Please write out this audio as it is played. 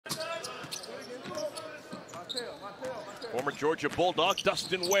Former Georgia Bulldog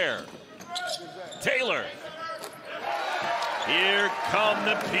Dustin Ware. Taylor. Here come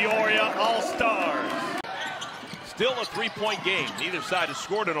the Peoria All-Stars. Still a three-point game. Neither side has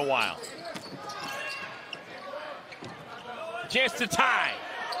scored in a while. Chance to tie.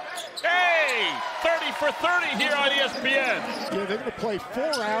 Hey! 30 for 30 here on ESPN. Yeah, they're going to play 4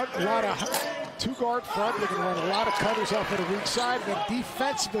 out, a lot of two-guard front. They're going to run a lot of cutters off of the weak side. And then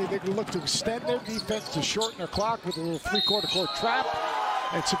defensively, they're going to look to extend their defense to shorten their clock with a little three-quarter court trap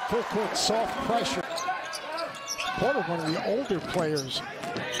and some full-court soft pressure. Porter, one of the older players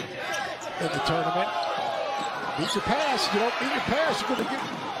in the tournament. Beat your pass. You don't beat your pass, you're going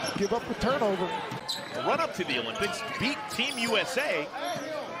to give up a turnover. The run-up to the Olympics beat Team USA.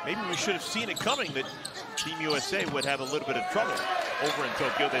 Maybe we should have seen it coming that Team USA would have a little bit of trouble over in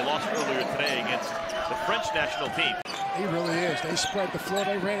Tokyo. They lost earlier today against the French national team. He really is. They spread the floor.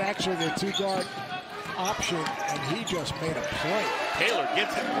 They ran actually their two-guard option, and he just made a play. Taylor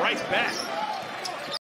gets it right back.